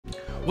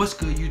What's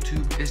good,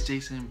 YouTube? It's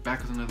Jason,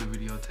 back with another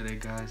video today,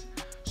 guys.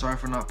 Sorry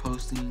for not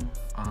posting.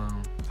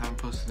 I haven't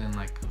posted in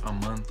like a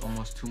month,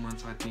 almost 2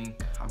 months, I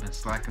think. I've been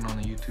slacking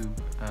on the YouTube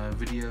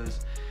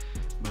videos,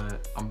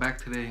 but I'm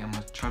back today. I'm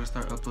gonna try to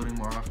start uploading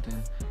more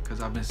often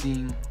because I've been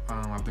seeing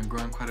I've been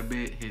growing quite a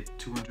bit. Hit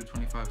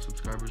 225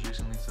 subscribers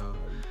recently, so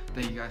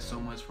thank you guys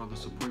so much for all the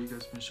support you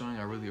guys have been showing.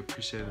 I really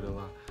appreciate it a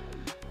lot.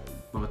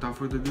 But without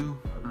further ado,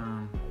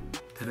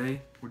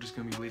 today we're just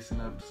gonna be lacing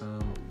up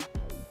some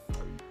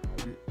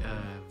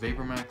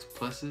Vapormax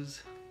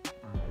Pluses.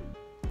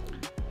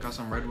 Got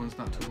some red ones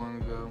not too long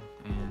ago,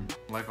 and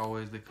like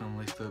always, they come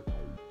laced up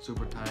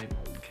super tight.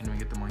 Can't even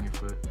get them on your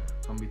foot.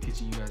 So I'm gonna be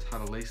teaching you guys how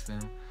to lace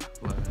them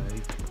like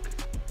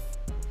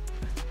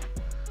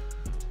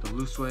the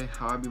loose way,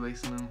 how I be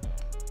lacing them.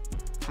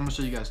 I'm gonna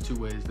show you guys two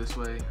ways, this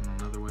way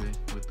and another way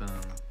with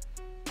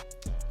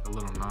a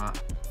little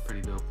knot.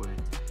 Pretty dope way.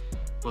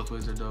 Both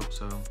ways are dope,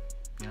 so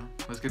yeah,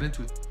 let's get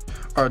into it.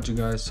 Alright, you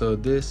guys, so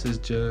this is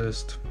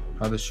just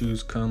how the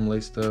shoes come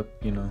laced up,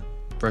 you know,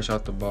 fresh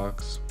out the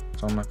box.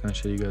 So I'm not going to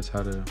show you guys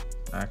how to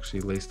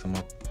actually lace them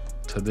up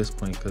to this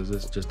point because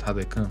it's just how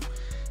they come.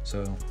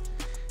 So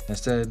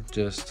instead,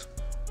 just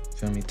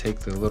feel me, take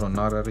the little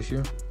knot out of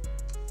here,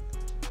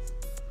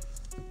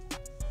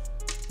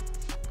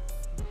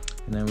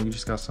 and then we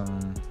just got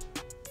some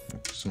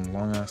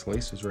long ass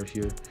laces right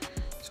here.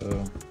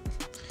 So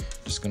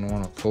just gonna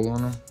want to pull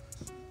on them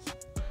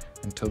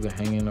until they're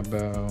hanging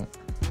about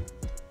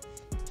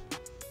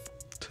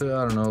to,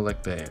 I don't know,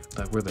 like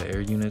where the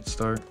air units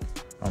start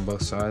on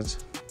both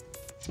sides.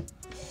 So,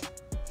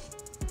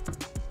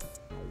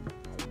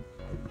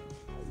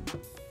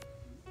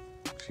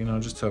 you know,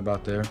 just to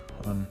about there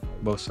on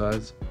both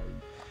sides.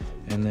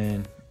 And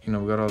then, you know,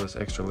 we got all this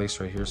extra lace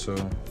right here, so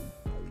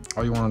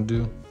all you want to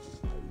do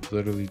is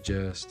literally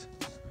just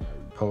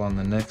pull on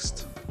the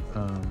next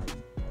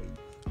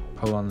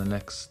the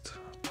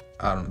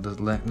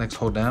next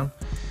hole down,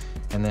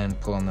 and then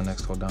pull on the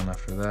next hole down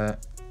after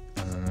that,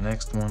 and then the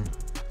next one,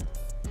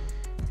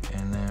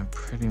 and then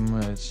pretty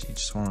much you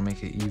just want to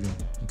make it even.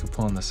 You can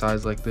pull on the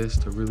sides like this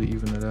to really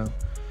even it out,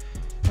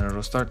 and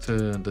it'll start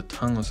to, the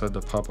tongue will start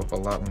to pop up a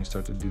lot when you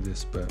start to do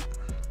this. But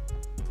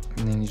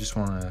and then you just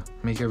want to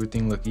make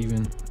everything look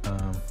even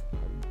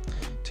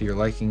to your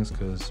likings,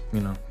 because you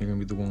know you're gonna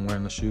be the one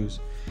wearing the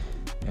shoes.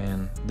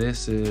 And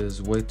this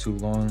is way too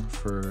long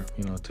for,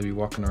 you know, to be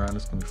walking around.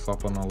 It's gonna be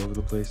flopping all over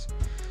the place.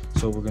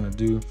 So what we're gonna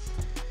do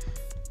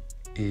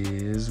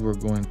is we're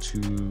going to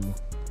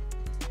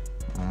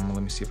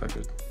let me see if I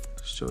could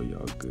show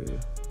y'all good.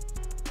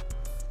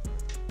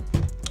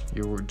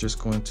 We're just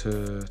going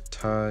to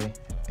tie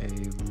a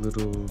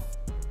little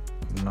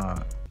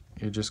knot.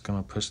 You're just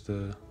gonna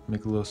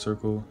make a little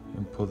circle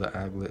and pull the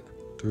aglet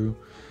through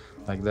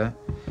like that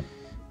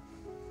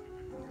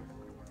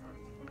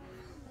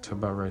to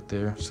about right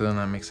there. So then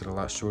that makes it a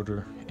lot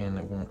shorter and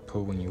it won't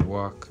pull when you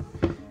walk.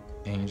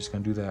 And you're just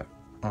gonna do that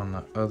on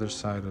the other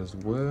side as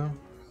well,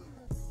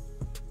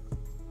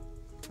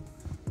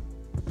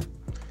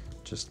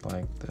 just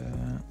like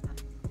that.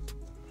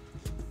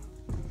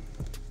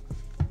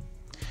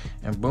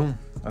 And boom,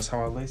 that's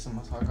how I lace them.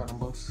 That's how I got them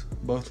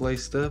both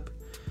laced up,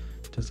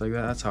 just like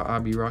that. That's how I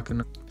be rocking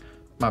them.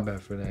 My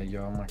bad for that,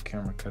 y'all. My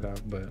camera cut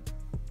out, but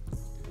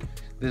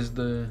this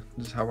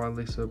is how I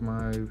lace up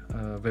my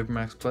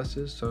Vapormax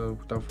Pluses. So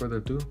without further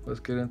ado, let's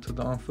get into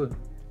the on foot.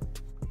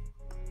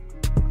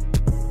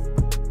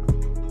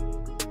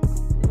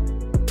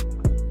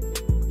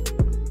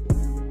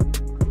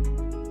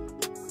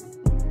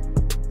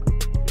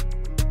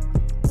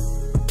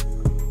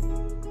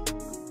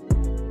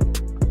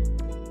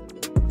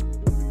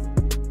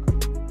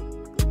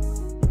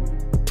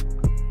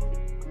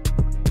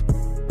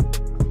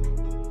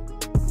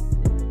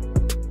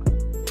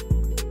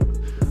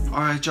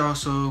 Alright, y'all,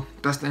 so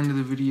that's the end of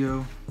the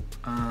video.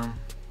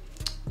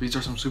 These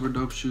are some super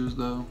dope shoes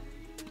though.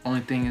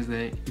 Only thing is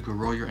that you can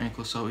roll your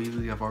ankle so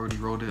easily. I've already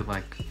rolled it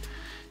like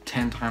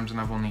 10 times and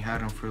I've only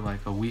had them for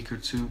like a week or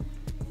two.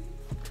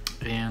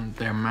 And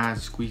they're mad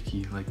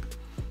squeaky. Like,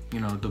 you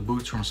know, the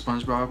boots from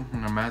SpongeBob,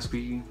 when they're mad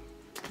squeaky,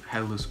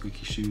 hella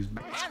squeaky shoes.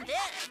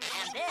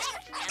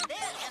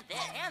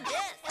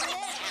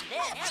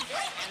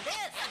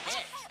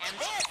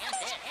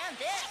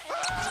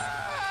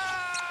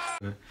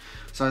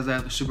 Besides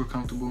that, they're super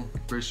comfortable,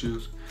 great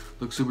shoes.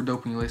 Look super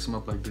dope when you lace them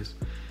up like this.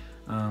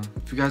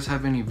 If you guys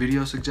have any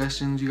video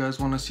suggestions you guys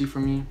want to see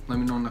from me, let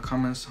me know in the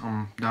comments.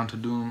 I'm down to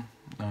do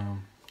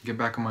them. Get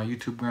back on my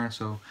YouTube grind,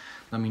 so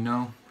let me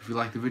know. If you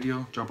like the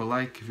video, drop a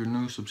like. If you're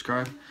new,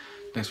 subscribe.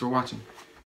 Thanks for watching.